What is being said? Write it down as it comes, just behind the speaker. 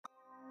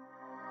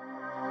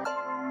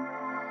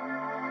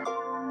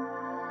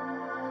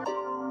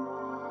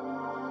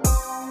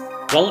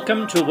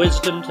Welcome to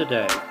Wisdom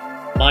Today.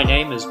 My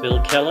name is Bill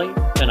Kelley,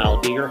 and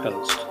I'll be your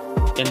host.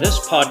 In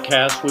this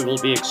podcast, we will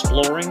be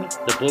exploring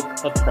the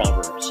book of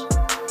Proverbs.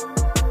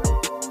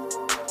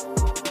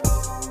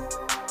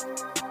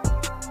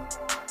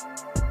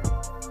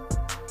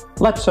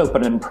 Let's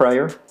open in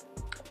prayer.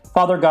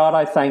 Father God,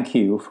 I thank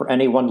you for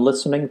anyone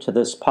listening to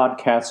this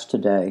podcast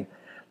today.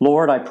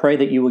 Lord, I pray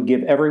that you would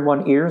give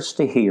everyone ears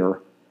to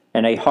hear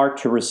and a heart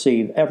to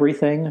receive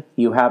everything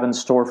you have in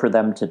store for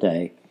them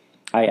today.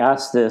 I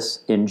ask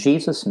this in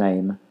Jesus'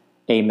 name,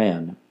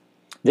 amen.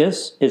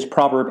 This is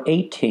Proverb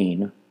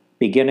 18,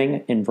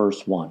 beginning in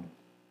verse 1.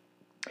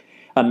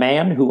 A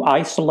man who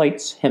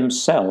isolates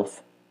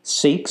himself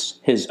seeks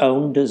his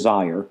own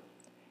desire.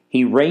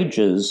 He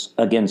rages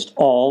against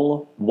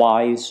all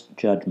wise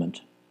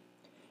judgment.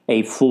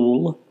 A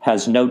fool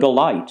has no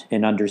delight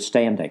in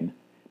understanding,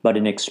 but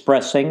in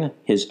expressing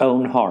his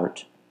own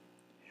heart.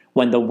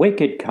 When the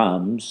wicked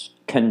comes,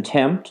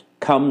 contempt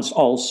comes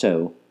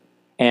also,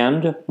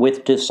 and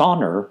with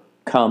dishonor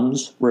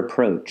comes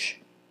reproach.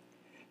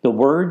 The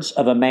words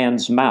of a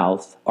man's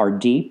mouth are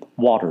deep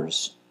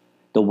waters.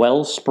 The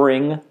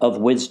wellspring of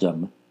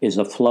wisdom is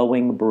a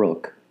flowing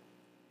brook.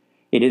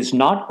 It is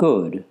not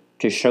good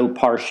to show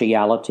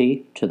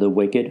partiality to the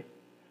wicked,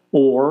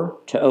 or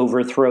to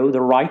overthrow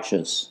the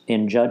righteous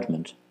in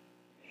judgment.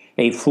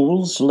 A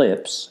fool's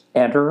lips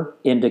enter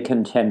into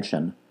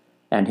contention,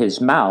 and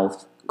his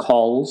mouth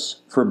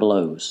calls for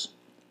blows.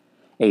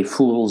 A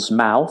fool's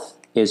mouth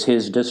is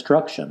his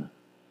destruction,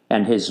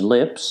 and his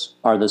lips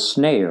are the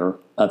snare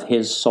of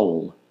his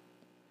soul.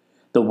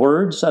 The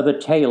words of a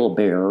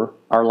talebearer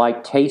are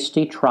like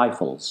tasty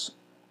trifles,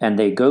 and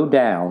they go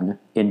down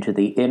into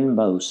the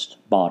inmost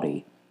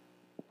body.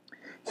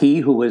 He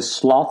who is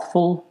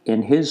slothful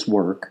in his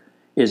work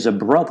is a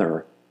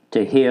brother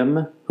to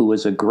him who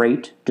is a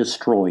great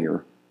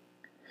destroyer.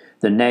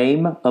 The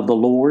name of the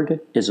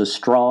Lord is a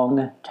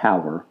strong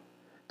tower.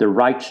 The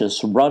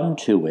righteous run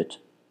to it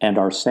and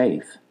are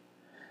safe.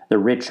 The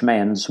rich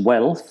man's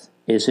wealth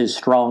is his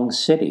strong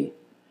city,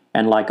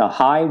 and like a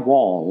high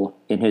wall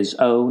in his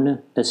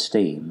own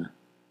esteem.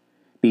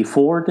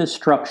 Before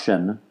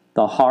destruction,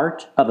 the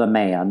heart of a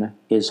man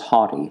is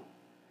haughty,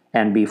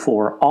 and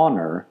before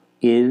honor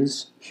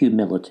is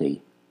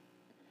humility.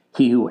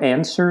 He who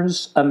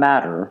answers a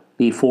matter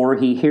before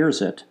he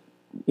hears it,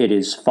 it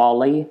is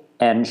folly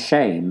and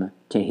shame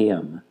to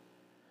him.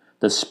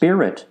 The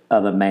spirit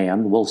of a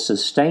man will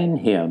sustain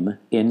him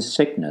in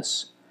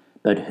sickness,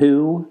 but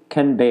who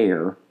can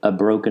bear a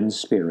broken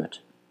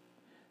spirit?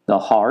 The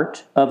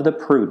heart of the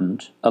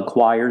prudent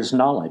acquires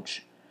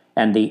knowledge,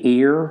 and the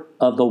ear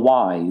of the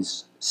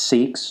wise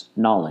seeks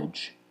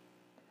knowledge.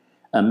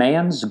 A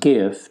man's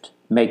gift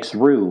makes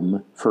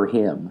room for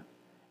him,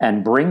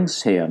 and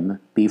brings him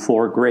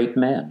before great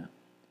men.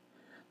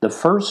 The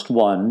first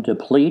one to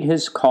plead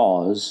his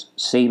cause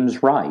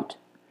seems right,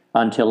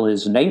 until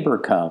his neighbor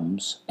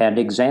comes and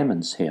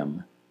examines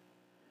him.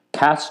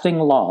 Casting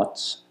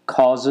lots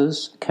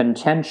causes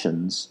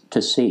contentions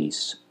to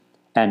cease,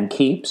 and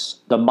keeps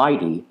the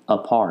mighty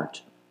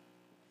apart.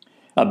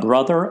 A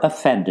brother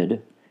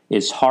offended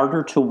is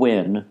harder to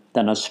win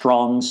than a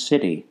strong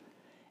city,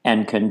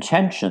 and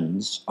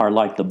contentions are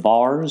like the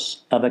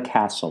bars of a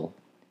castle.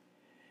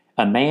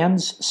 A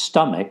man's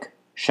stomach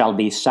shall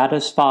be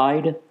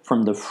satisfied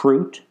from the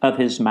fruit of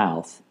his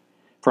mouth,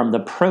 from the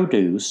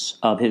produce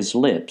of his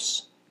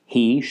lips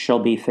he shall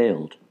be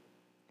filled.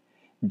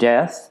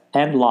 Death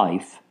and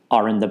life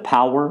are in the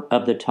power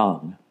of the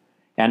tongue,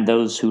 and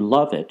those who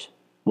love it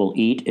will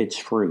eat its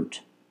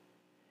fruit.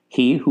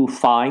 He who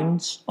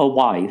finds a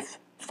wife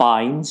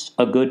finds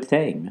a good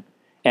thing,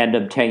 and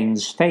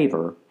obtains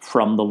favor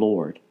from the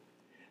Lord.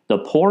 The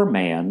poor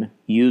man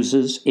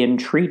uses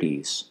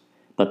entreaties,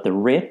 but the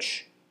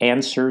rich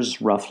answers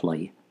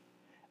roughly.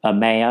 A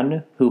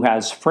man who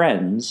has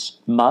friends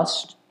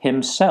must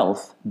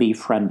himself be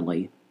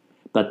friendly,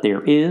 but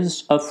there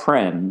is a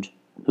friend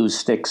who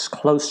sticks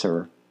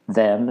closer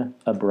than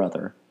a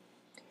brother.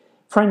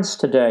 Friends,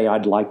 today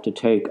I'd like to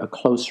take a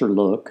closer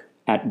look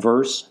at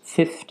verse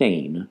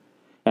 15.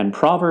 And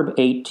Proverb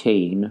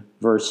 18,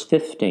 verse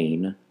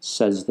 15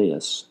 says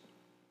this: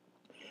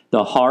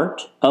 The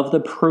heart of the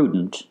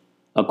prudent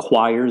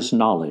acquires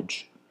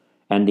knowledge,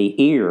 and the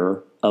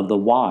ear of the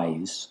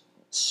wise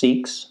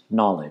seeks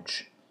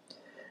knowledge.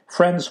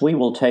 Friends, we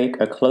will take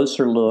a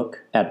closer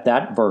look at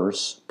that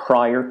verse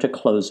prior to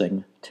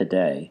closing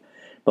today.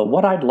 But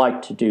what I'd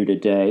like to do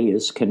today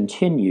is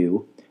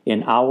continue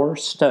in our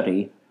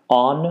study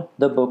on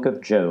the book of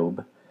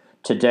Job.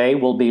 Today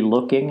we'll be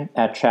looking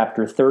at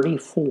chapter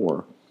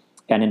 34.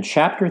 And in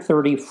chapter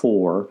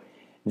 34,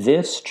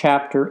 this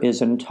chapter is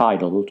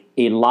entitled,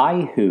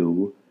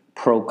 Elihu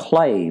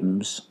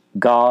Proclaims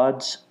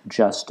God's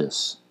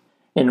Justice.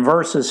 In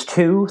verses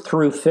 2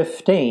 through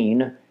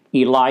 15,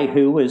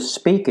 Elihu is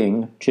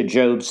speaking to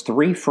Job's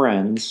three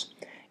friends,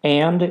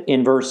 and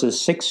in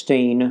verses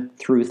 16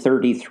 through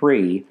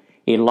 33,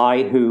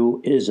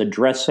 Elihu is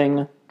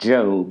addressing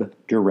Job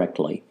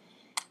directly.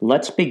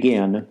 Let's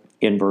begin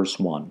in verse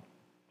 1.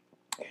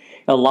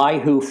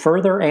 Elihu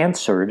further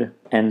answered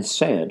and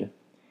said,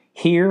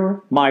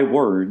 Hear my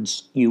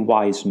words, you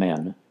wise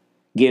men.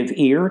 Give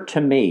ear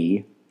to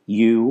me,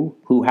 you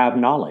who have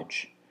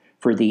knowledge.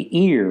 For the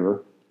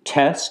ear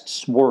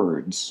tests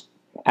words,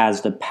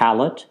 as the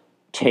palate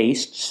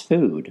tastes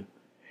food.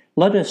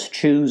 Let us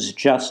choose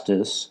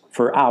justice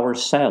for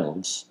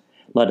ourselves.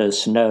 Let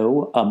us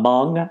know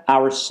among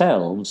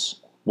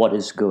ourselves what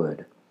is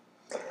good.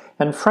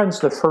 And friends,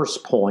 the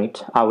first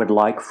point I would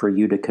like for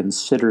you to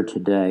consider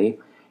today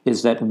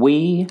is that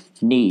we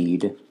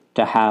need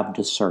to have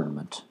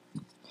discernment.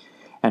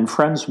 And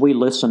friends, we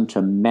listen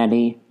to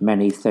many,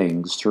 many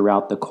things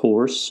throughout the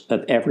course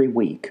of every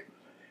week.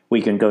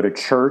 We can go to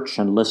church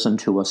and listen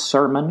to a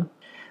sermon.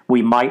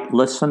 We might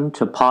listen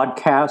to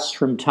podcasts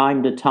from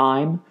time to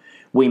time.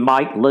 We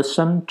might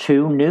listen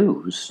to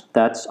news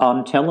that's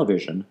on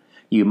television.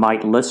 You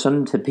might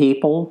listen to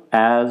people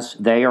as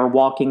they are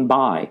walking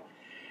by.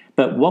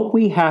 But what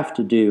we have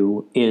to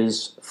do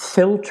is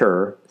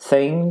filter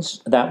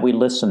things that we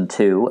listen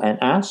to and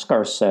ask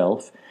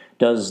ourselves,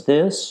 does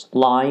this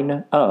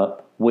line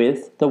up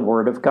with the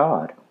Word of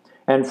God?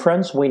 And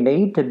friends, we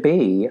need to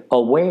be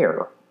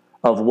aware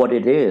of what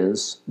it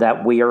is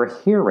that we are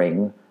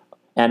hearing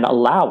and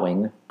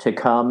allowing to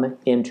come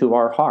into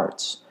our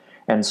hearts.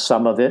 And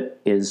some of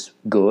it is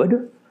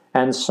good,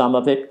 and some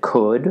of it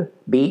could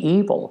be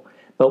evil.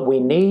 But we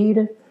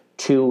need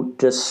to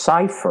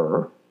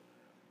decipher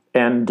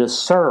and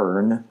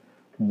discern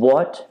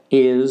what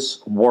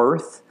is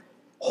worth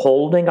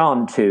holding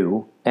on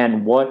to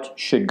and what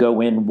should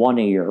go in one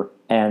ear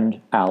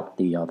and out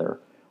the other.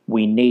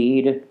 We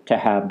need to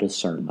have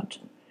discernment.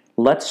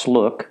 Let's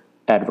look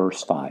at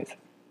verse 5.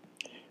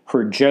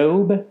 For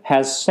Job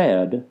has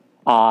said,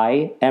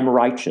 I am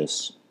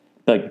righteous,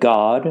 but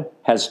God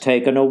has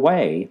taken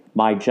away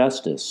my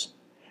justice.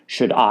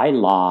 Should I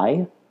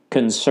lie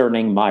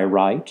concerning my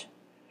right?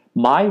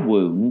 My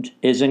wound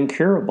is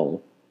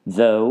incurable,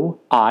 though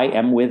I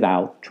am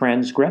without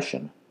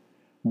transgression.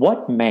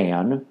 What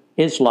man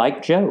is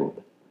like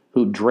Job,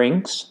 who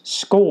drinks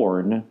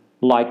scorn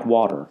like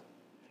water,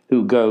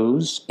 who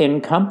goes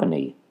in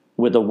company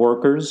with the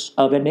workers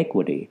of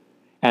iniquity,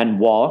 and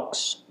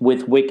walks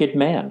with wicked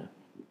men?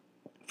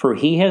 For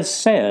he has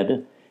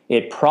said,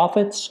 It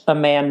profits a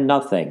man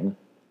nothing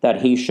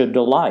that he should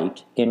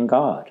delight in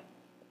God.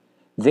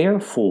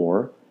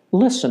 Therefore,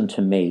 listen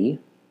to me,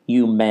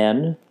 you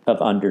men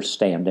of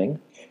understanding.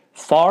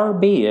 Far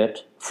be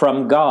it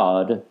from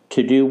God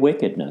to do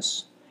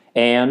wickedness,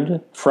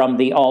 and from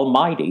the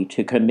Almighty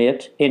to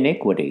commit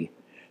iniquity,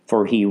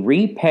 for he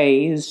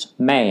repays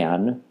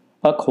man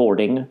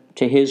according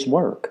to his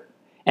work,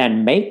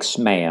 and makes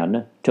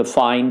man to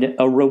find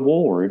a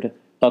reward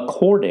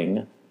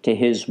according to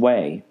his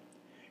way.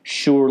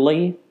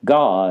 Surely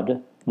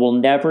God will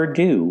never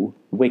do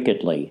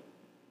wickedly,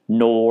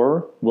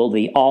 nor will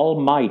the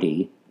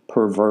Almighty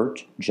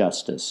pervert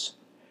justice.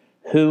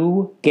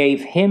 Who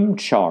gave him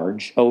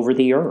charge over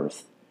the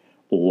earth?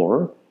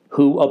 Or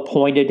who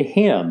appointed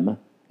him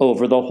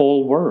over the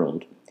whole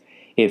world?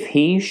 If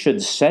he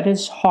should set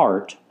his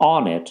heart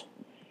on it,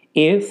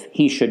 if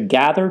he should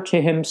gather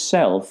to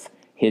himself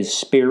his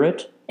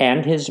spirit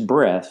and his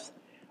breath,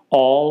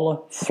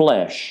 all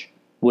flesh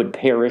would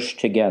perish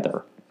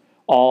together.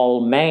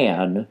 All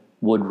man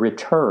would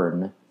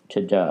return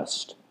to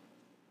dust.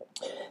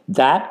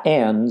 That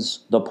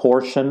ends the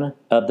portion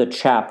of the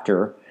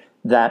chapter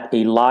that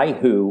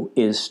Elihu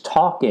is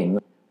talking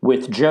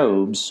with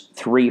Job's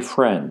three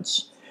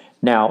friends.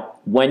 Now,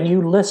 when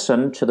you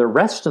listen to the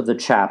rest of the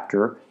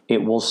chapter,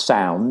 it will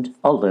sound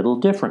a little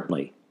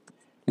differently.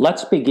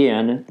 Let's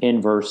begin in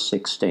verse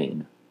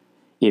 16.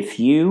 If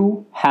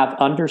you have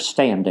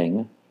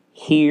understanding,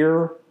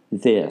 hear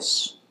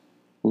this.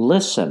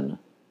 Listen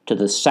to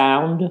the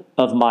sound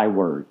of my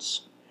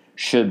words.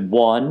 Should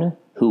one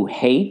who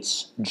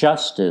hates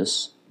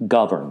justice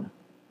govern?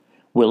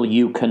 Will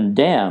you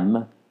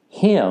condemn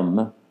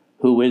him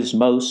who is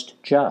most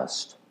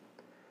just?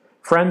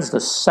 Friends, the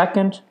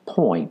second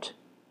point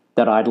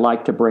that I'd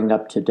like to bring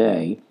up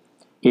today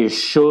is,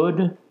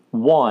 should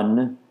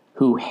one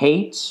who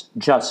hates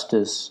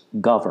justice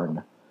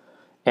govern?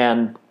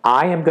 And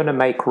I am going to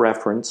make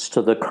reference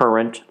to the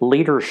current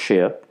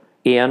leadership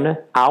in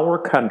our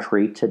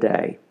country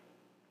today.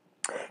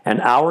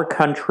 And our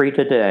country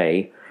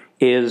today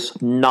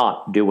is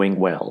not doing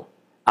well.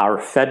 Our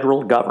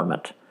federal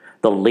government,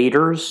 the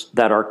leaders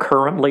that are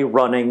currently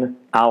running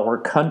our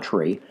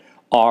country,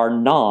 are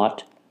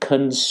not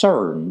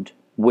concerned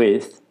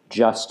with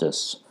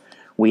justice.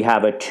 We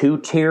have a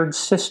two-tiered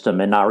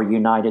system in our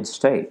United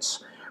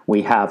States.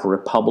 We have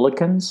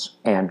Republicans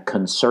and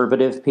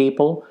conservative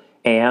people,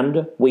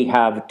 and we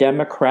have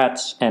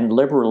Democrats and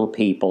liberal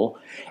people.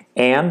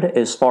 And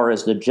as far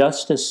as the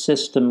justice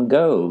system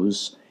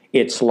goes,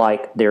 it's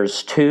like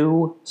there's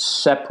two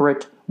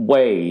separate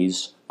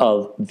ways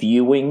of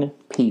viewing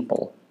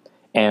people,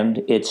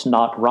 and it's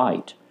not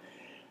right.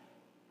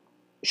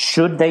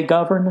 Should they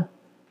govern?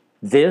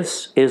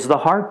 This is the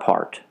hard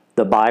part.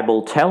 The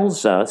Bible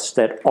tells us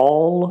that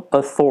all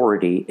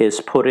authority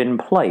is put in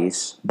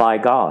place by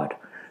God.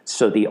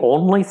 So the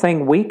only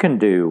thing we can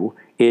do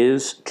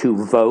is to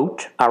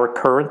vote our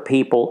current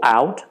people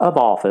out of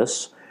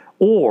office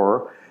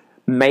or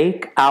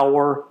make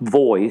our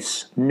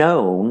voice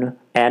known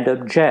and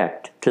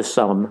object to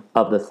some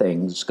of the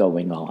things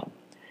going on.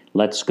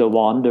 Let's go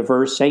on to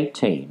verse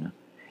 18.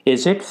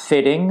 Is it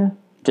fitting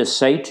to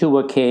say to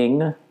a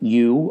king,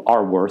 "You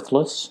are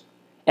worthless,"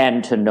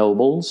 and to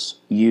nobles,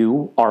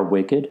 "You are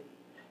wicked"?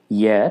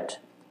 Yet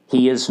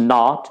he is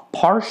not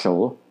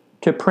partial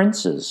to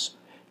princes,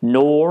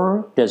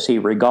 nor does he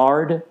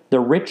regard the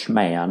rich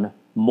man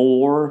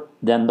more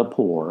than the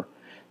poor,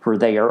 for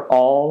they are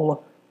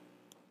all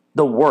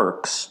the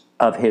works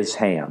of his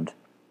hand.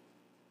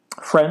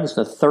 Friends,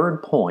 the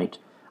third point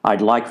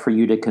I'd like for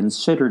you to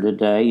consider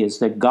today is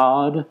that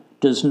God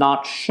does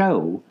not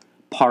show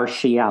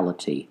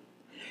partiality.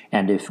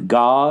 And if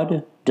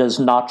God does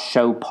not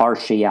show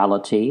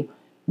partiality,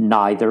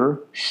 neither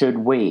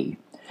should we.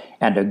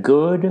 And a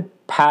good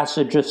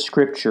passage of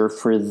Scripture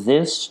for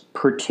this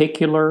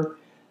particular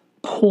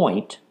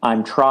point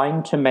I'm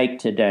trying to make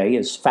today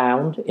is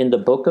found in the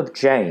book of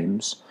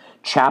James,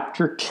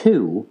 chapter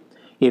 2.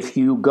 If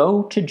you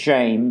go to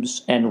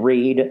James and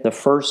read the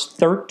first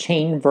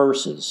 13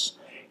 verses,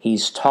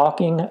 he's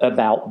talking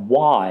about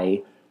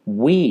why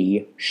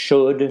we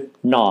should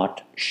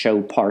not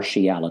show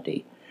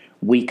partiality.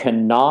 We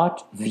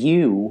cannot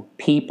view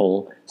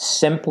people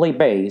simply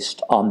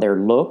based on their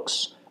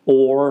looks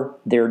or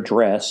their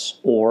dress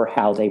or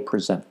how they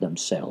present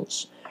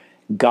themselves.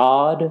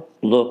 God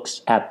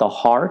looks at the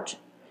heart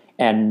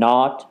and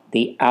not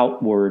the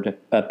outward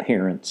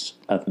appearance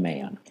of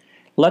man.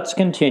 Let's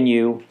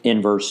continue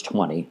in verse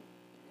 20.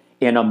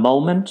 In a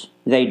moment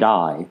they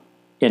die,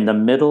 in the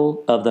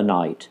middle of the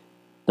night.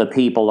 The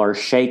people are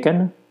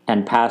shaken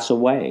and pass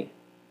away.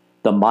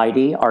 The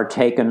mighty are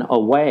taken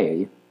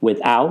away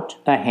without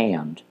a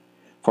hand.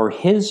 For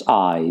his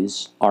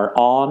eyes are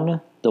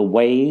on the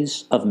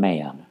ways of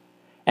man,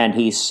 and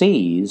he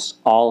sees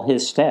all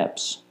his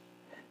steps.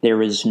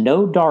 There is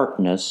no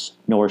darkness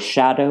nor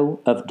shadow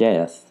of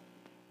death,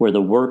 where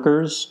the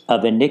workers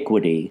of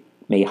iniquity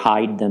may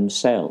hide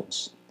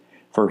themselves.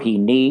 For he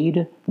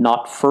need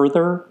not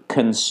further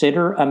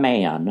consider a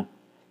man,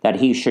 that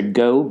he should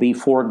go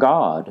before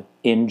God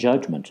in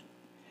judgment.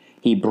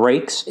 He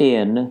breaks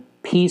in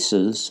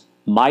pieces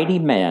mighty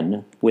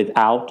men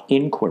without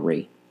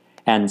inquiry,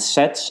 and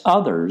sets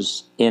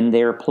others in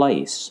their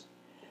place.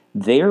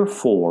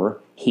 Therefore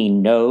he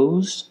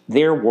knows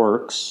their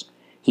works,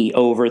 he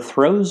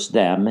overthrows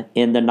them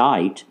in the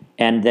night,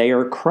 and they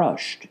are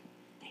crushed.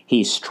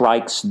 He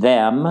strikes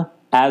them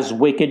as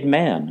wicked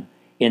men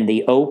in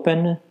the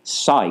open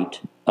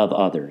sight of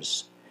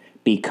others,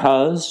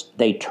 because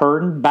they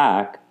turned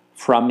back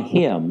from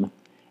him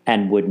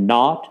and would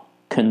not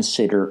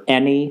consider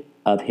any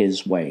of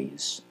his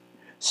ways,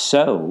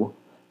 so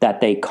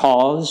that they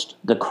caused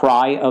the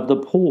cry of the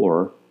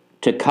poor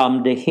to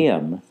come to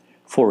him,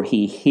 for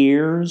he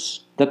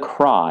hears the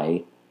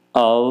cry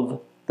of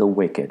the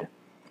wicked.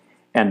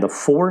 And the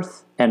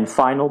fourth and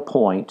final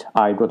point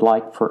I would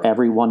like for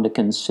everyone to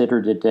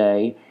consider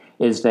today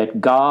is that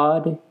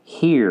God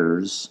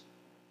hears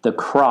the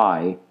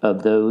cry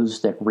of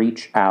those that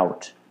reach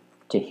out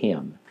to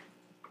him.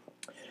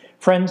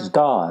 Friends,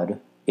 God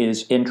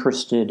is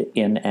interested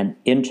in an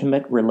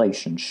intimate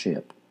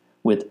relationship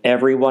with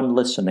everyone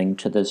listening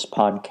to this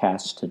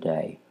podcast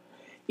today.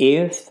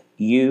 If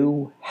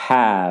you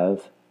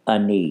have a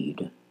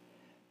need,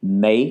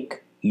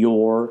 make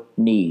your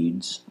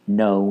needs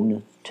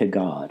known to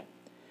God.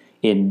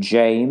 In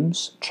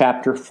James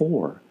chapter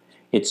 4,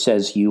 it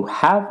says, "You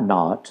have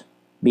not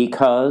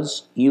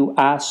because you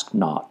ask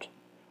not,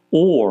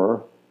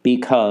 or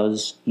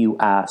because you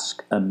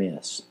ask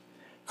amiss."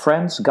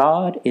 Friends,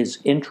 God is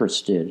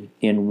interested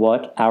in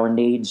what our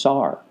needs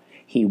are.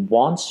 He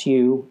wants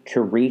you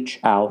to reach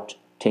out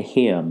to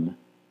him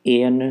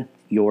in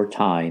your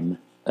time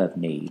of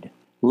need.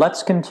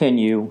 Let's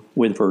continue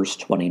with verse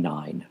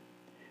 29.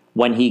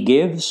 When he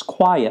gives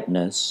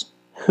quietness,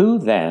 who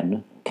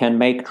then can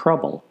make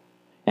trouble?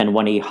 And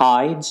when he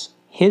hides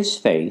his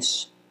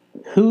face,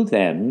 who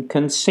then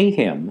can see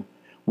him,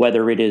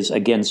 whether it is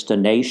against a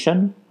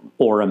nation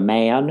or a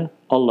man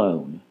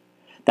alone?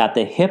 That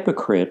the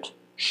hypocrite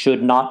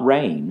should not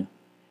reign,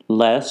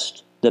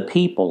 lest the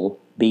people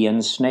be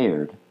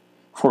ensnared.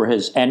 For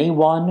has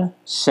anyone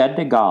said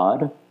to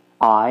God,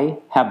 "I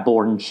have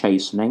borne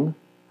chastening,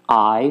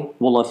 I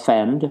will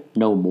offend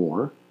no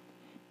more"?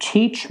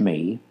 Teach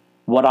me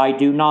what I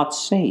do not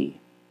see.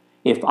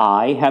 If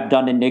I have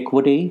done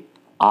iniquity,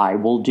 I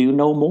will do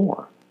no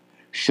more.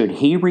 Should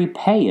he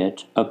repay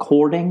it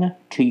according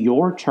to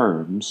your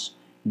terms,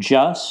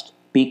 just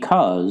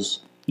because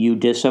you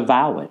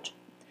disavow it?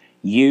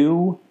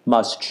 You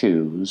must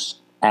choose,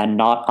 and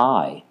not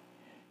I.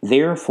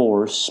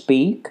 Therefore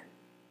speak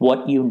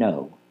what you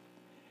know.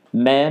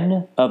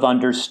 Men of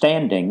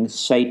understanding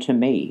say to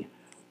me,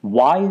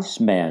 wise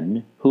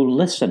men who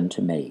listen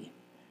to me.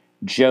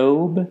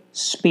 Job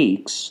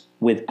speaks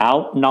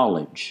without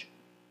knowledge.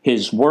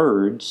 His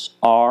words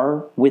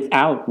are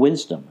without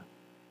wisdom.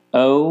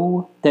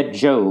 Oh, that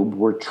Job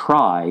were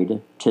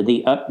tried to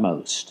the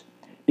utmost,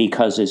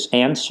 because his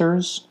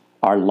answers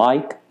are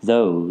like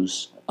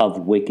those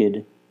of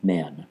wicked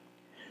men.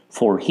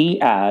 For he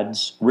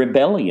adds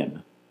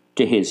rebellion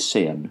to his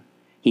sin.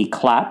 He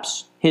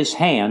claps his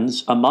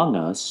hands among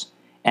us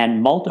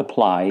and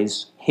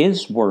multiplies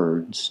his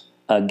words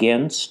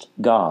against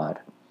God.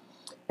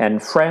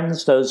 And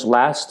friends, those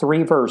last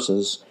three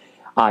verses,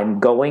 I'm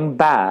going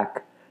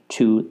back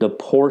to the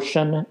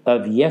portion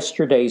of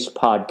yesterday's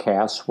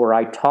podcast where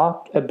I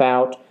talked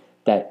about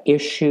that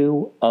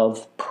issue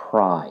of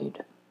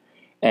pride.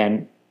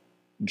 And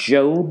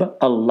Job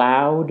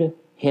allowed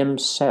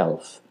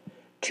himself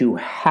to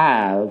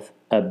have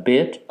a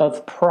bit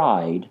of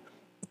pride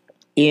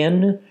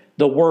in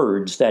the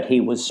words that he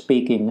was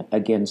speaking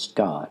against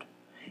God.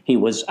 He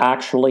was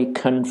actually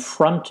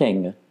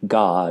confronting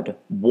God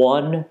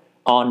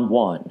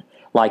one-on-one,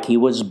 like he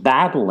was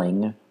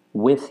battling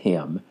with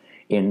him,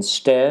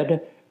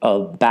 instead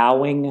of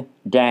bowing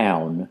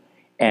down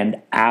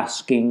and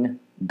asking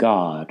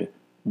God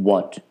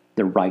what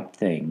the right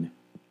thing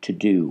to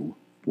do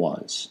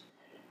was.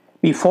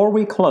 Before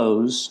we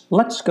close,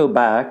 let's go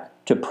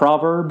back to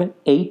Proverb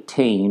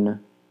 18,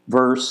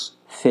 verse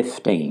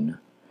 15.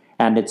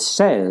 And it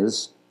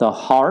says, "The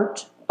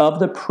heart of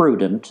the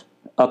prudent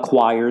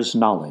acquires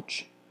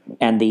knowledge,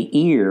 and the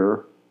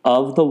ear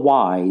of the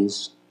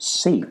wise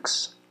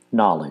seeks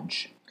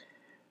knowledge."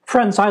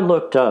 Friends, I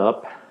looked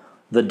up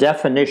the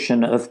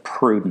definition of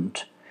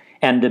prudent,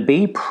 and to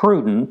be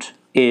prudent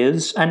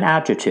is an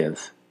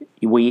adjective.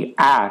 We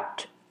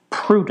act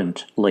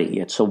prudently.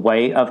 It's a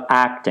way of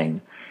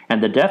acting.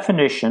 And the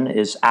definition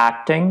is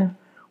acting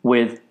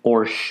with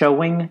or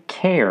showing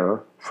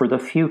care for the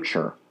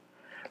future.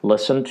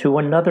 Listen to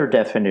another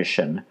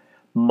definition: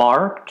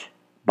 marked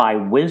by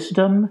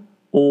wisdom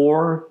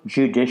or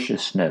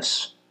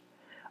judiciousness.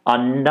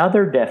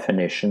 Another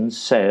definition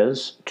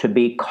says to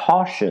be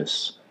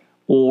cautious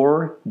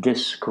or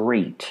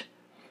discreet.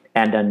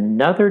 And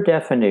another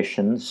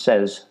definition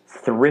says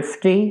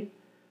thrifty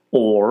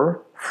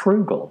or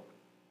frugal.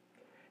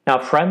 Now,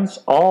 friends,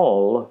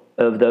 all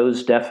of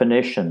those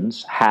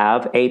definitions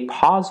have a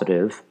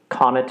positive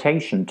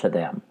connotation to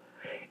them.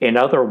 In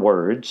other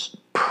words,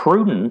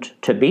 prudent,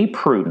 to be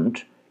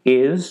prudent,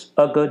 is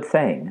a good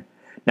thing.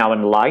 Now,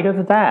 in light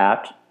of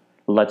that,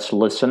 let's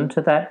listen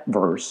to that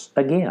verse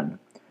again.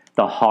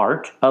 The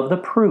heart of the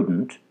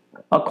prudent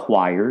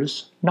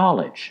acquires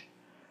knowledge.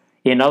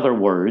 In other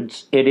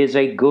words, it is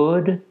a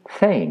good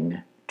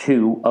thing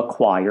to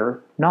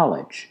acquire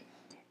knowledge.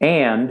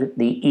 And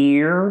the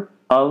ear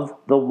of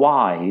the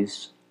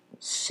wise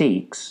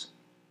seeks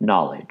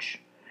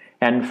knowledge.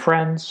 And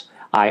friends,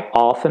 I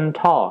often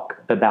talk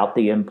about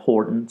the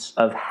importance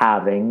of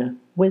having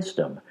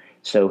wisdom.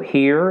 So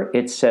here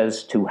it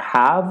says to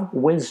have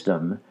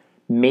wisdom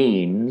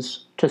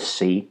means to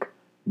seek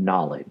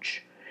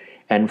knowledge.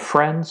 And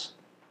friends,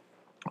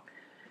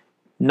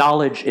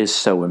 knowledge is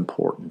so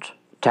important.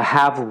 To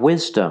have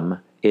wisdom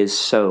is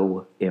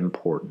so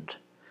important.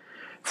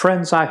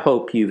 Friends, I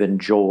hope you've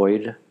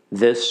enjoyed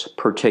this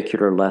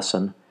particular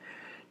lesson.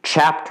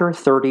 Chapter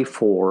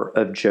 34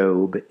 of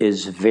Job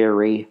is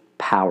very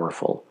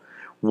powerful.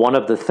 One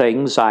of the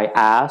things I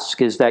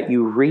ask is that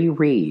you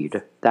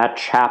reread that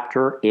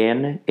chapter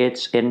in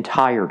its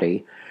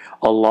entirety,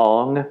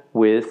 along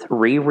with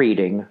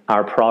rereading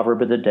our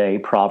proverb of the day,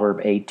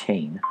 Proverb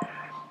 18.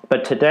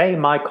 But today,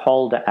 my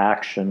call to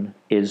action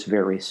is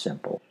very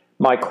simple.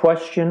 My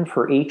question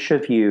for each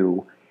of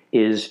you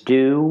is,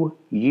 do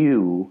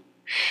you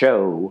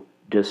show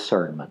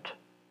discernment?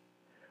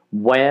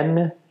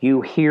 When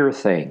you hear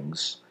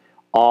things,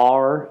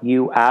 are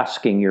you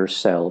asking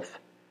yourself,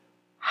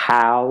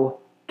 how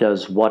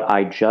does what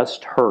I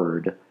just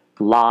heard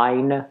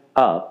line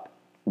up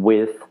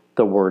with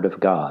the Word of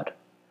God?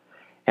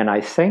 And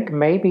I think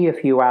maybe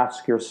if you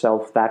ask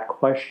yourself that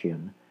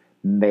question,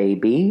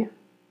 maybe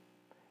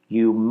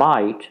you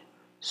might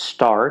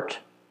start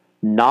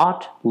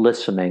not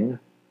listening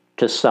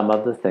to some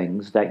of the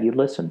things that you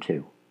listen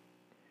to.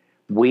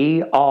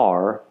 We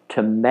are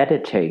to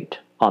meditate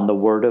on the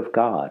Word of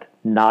God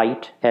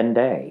night and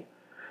day.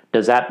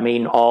 Does that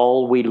mean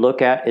all we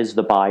look at is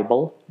the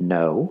Bible?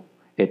 No.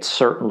 It's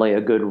certainly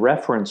a good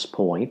reference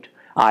point.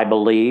 I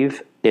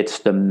believe it's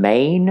the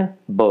main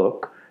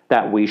book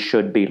that we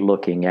should be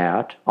looking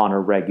at on a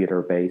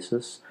regular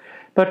basis.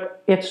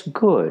 But it's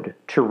good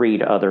to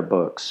read other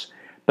books.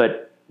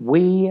 But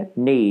we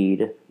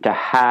need to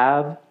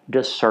have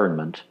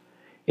discernment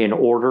in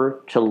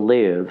order to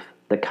live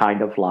the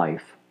kind of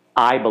life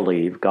I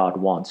believe God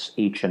wants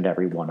each and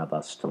every one of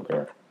us to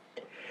live.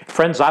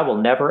 Friends, I will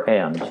never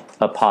end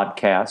a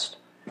podcast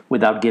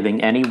without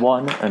giving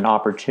anyone an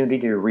opportunity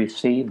to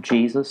receive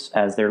Jesus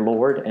as their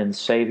Lord and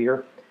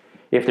Savior.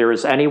 If there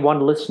is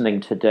anyone listening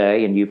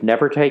today and you've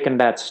never taken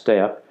that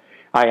step,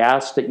 I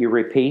ask that you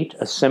repeat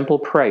a simple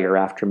prayer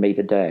after me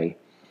today.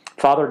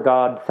 Father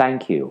God,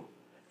 thank you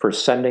for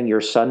sending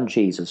your Son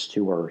Jesus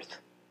to earth.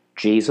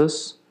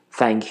 Jesus,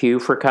 thank you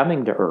for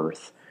coming to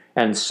earth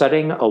and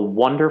setting a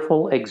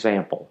wonderful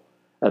example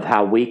of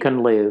how we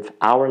can live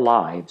our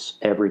lives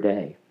every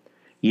day.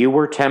 You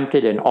were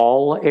tempted in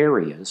all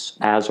areas,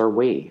 as are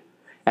we,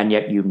 and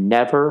yet you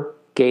never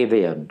gave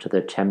in to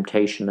the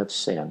temptation of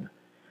sin.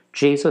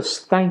 Jesus,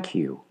 thank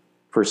you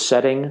for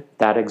setting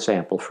that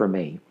example for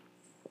me.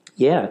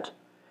 Yet,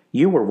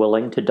 you were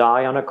willing to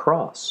die on a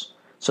cross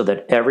so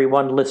that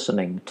everyone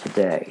listening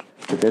today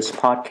to this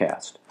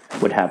podcast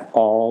would have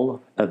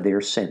all of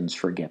their sins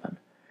forgiven.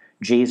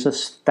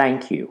 Jesus,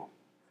 thank you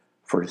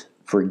for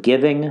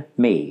forgiving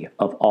me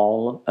of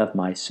all of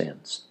my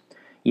sins.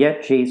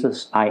 Yet,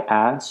 Jesus, I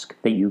ask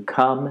that you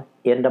come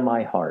into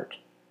my heart.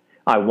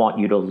 I want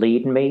you to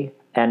lead me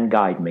and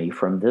guide me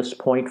from this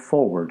point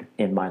forward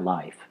in my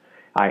life.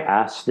 I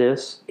ask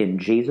this in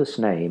Jesus'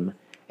 name.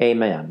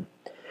 Amen.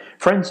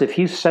 Friends, if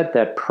you said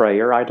that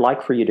prayer, I'd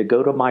like for you to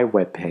go to my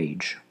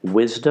webpage,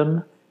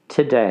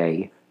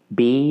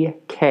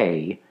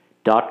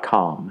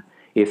 wisdomtodaybk.com.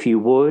 If you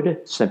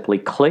would, simply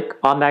click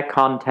on that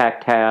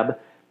contact tab.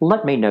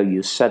 Let me know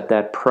you said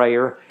that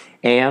prayer,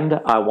 and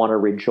I want to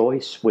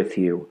rejoice with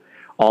you.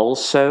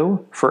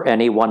 Also, for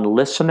anyone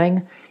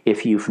listening,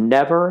 if you've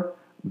never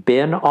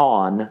been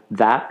on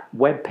that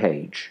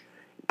webpage,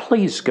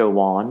 please go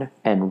on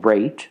and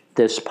rate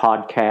this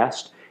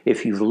podcast.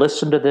 If you've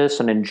listened to this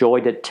and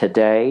enjoyed it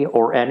today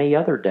or any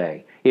other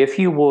day, if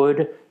you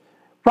would,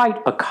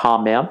 write a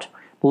comment.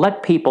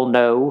 Let people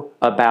know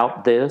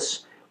about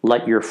this.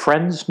 Let your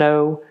friends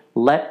know.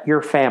 Let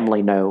your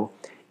family know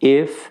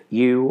if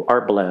you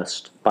are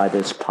blessed by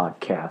this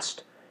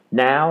podcast.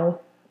 Now,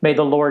 may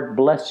the Lord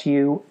bless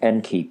you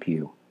and keep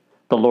you.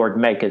 The Lord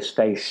make his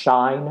face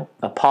shine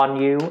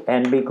upon you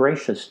and be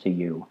gracious to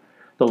you.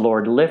 The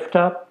Lord lift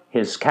up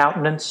his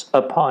countenance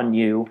upon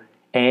you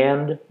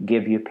and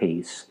give you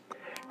peace.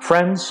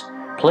 Friends,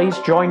 please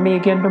join me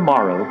again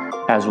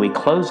tomorrow as we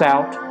close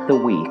out the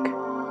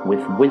week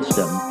with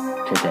Wisdom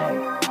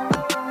Today.